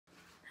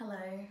Hello,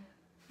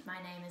 my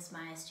name is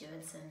Maiah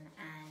Stewardson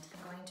and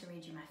I'm going to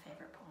read you my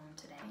favourite poem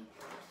today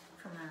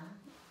from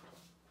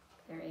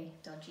a very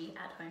dodgy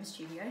at-home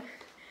studio.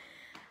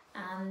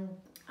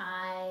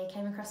 I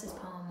came across this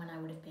poem when I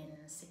would have been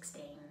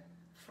 16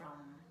 from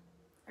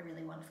a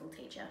really wonderful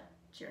teacher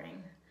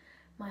during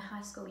my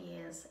high school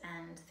years,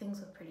 and things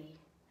were pretty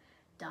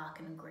dark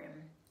and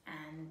grim,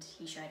 and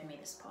he showed me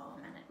this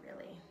poem and it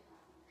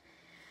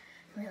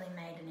really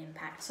made an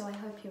impact, so I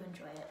hope you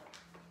enjoy it.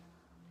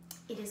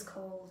 It is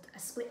called A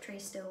Split Tree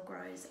Still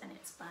Grows and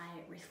it's by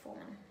Ruth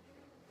Forman.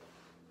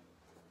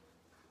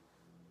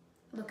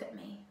 Look at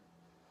me.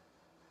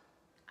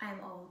 I am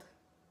old.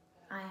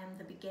 I am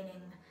the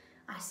beginning.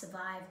 I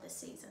survive the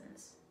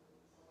seasons.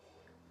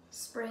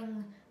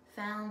 Spring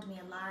found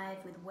me alive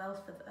with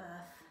wealth of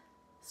earth.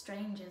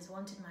 Strangers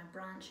wanted my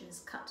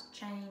branches cut,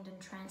 chained and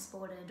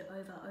transported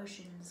over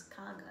ocean's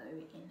cargo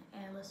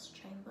in airless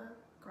chamber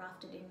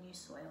grafted in new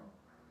soil.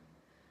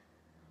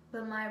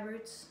 But my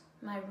roots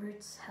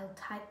held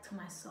tight to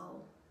my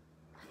soul.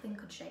 Nothing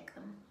could shake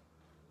them.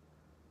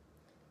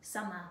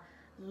 Summer,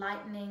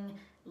 lightning,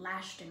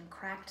 lashed and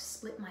cracked,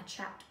 split my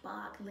chapped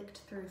bark, licked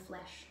through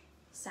flesh.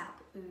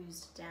 Sap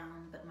oozed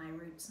down, but my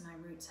roots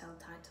held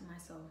tight to my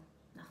soul.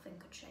 Nothing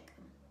could shake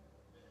them.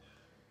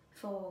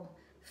 Fall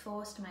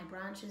forced my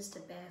branches to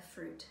bear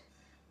fruit.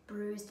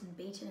 Bruised and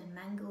beaten and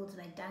mangled,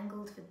 they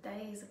dangled for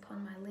days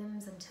upon my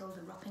limbs until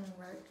the rotting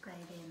root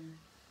gave in.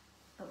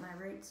 But my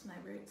roots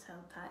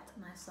held tight to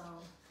my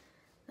soul.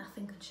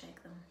 Nothing could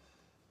shake them.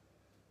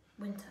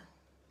 Winter.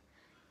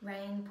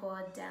 Rain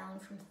poured down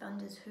from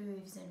thunder's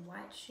hooves in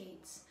white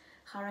sheets.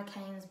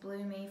 Hurricanes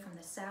blew me from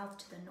the south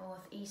to the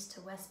north, east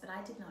to west, but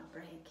I did not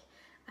break.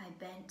 I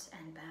bent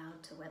and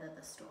bowed to weather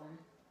the storm,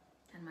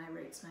 and my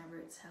roots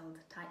held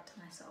tight to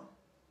my soul.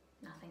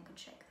 Nothing could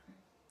shake them.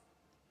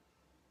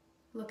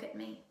 Look at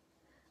me.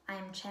 I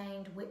am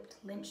chained, whipped,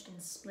 lynched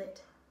and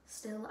split.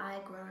 Still I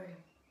grow.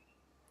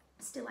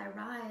 Still I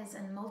rise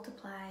and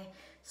multiply,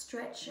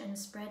 stretch and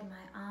spread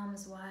my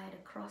arms wide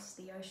across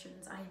the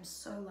oceans. I am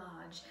so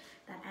large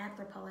that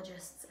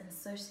anthropologists and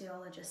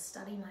sociologists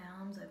study my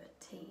arms over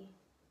tea.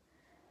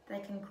 They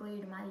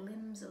conclude my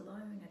limbs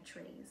alone are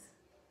trees.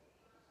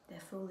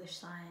 Their foolish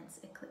science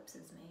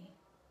eclipses me.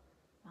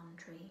 One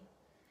tree.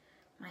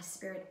 My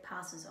spirit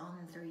passes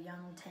on through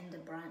young tender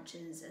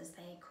branches as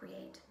they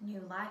create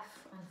new life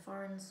on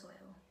foreign soil.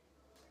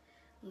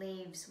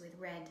 Leaves with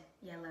red,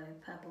 yellow,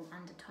 purple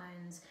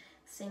undertones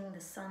sing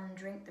the sun,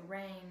 drink the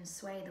rain,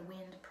 sway the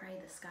wind, pray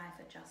the sky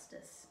for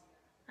justice,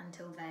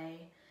 until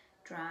they,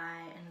 dry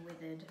and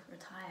withered,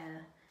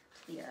 retire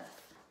to the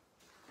earth.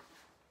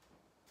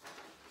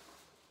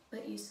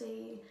 But you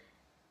see,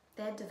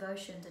 their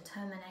devotion,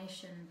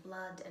 determination,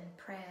 blood and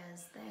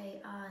prayers, they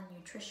are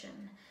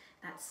nutrition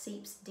that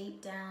seeps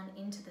deep down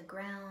into the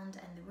ground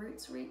and the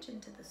roots reach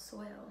into the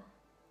soil.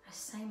 I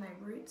say my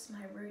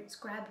roots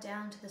grab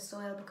down to the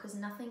soil because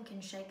nothing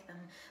can shake them,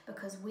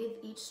 because with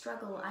each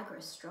struggle I grow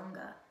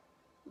stronger.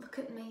 Look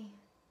at me.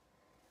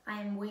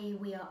 I am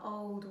we are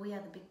old, we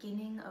are the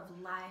beginning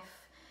of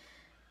life.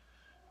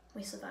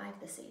 We survive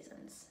the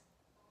seasons.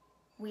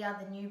 We are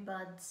the new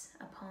buds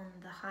upon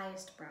the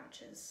highest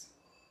branches.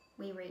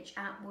 We reach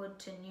outward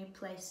to new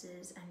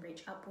places and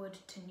reach upward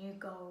to new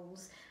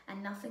goals,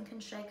 and nothing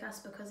can shake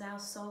us because our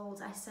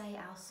souls, I say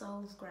our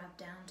souls, grab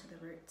down to the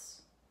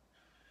roots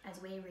as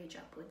we reach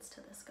upwards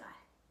to the sky.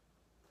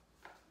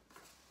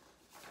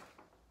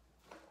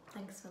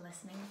 Thanks for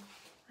listening.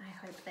 I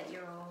hope that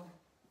you're all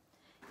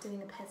doing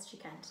the best you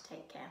can to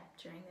take care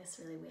during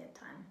this really weird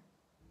time.